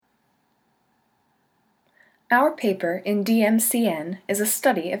Our paper in DMCN is a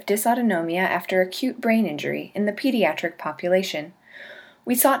study of dysautonomia after acute brain injury in the pediatric population.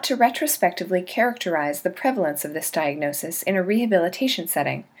 We sought to retrospectively characterize the prevalence of this diagnosis in a rehabilitation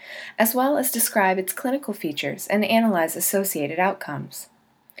setting, as well as describe its clinical features and analyze associated outcomes.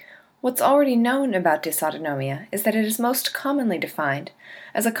 What's already known about dysautonomia is that it is most commonly defined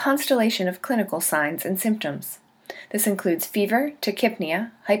as a constellation of clinical signs and symptoms. This includes fever,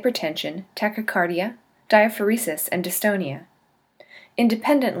 tachypnea, hypertension, tachycardia, diaphoresis, and dystonia.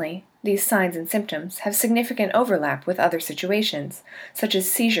 Independently, these signs and symptoms have significant overlap with other situations, such as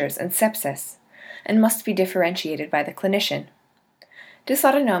seizures and sepsis, and must be differentiated by the clinician.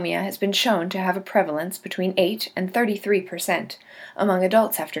 Dysautonomia has been shown to have a prevalence between 8 and 33% among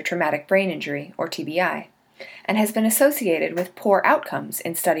adults after traumatic brain injury, or TBI, and has been associated with poor outcomes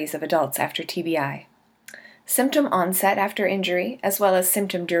in studies of adults after TBI. Symptom onset after injury, as well as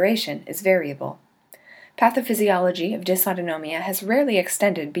symptom duration, is variable. Pathophysiology of dysautonomia has rarely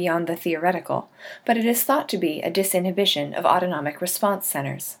extended beyond the theoretical, but it is thought to be a disinhibition of autonomic response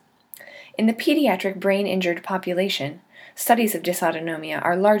centers. In the pediatric brain-injured population, studies of dysautonomia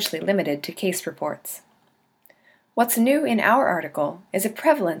are largely limited to case reports. What's new in our article is a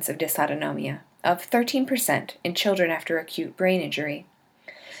prevalence of dysautonomia of 13% in children after acute brain injury.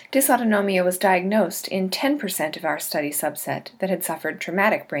 Dysautonomia was diagnosed in 10% of our study subset that had suffered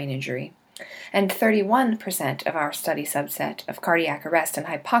traumatic brain injury, and 31% of our study subset of cardiac arrest and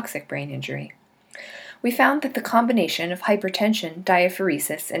hypoxic brain injury. We found that the combination of hypertension,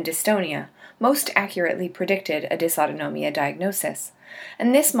 diaphoresis, and dystonia most accurately predicted a dysautonomia diagnosis,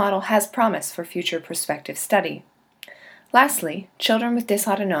 and this model has promise for future prospective study. Lastly, children with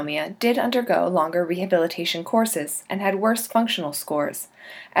dysautonomia did undergo longer rehabilitation courses and had worse functional scores,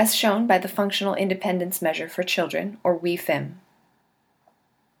 as shown by the Functional Independence Measure for Children, or WIFIM.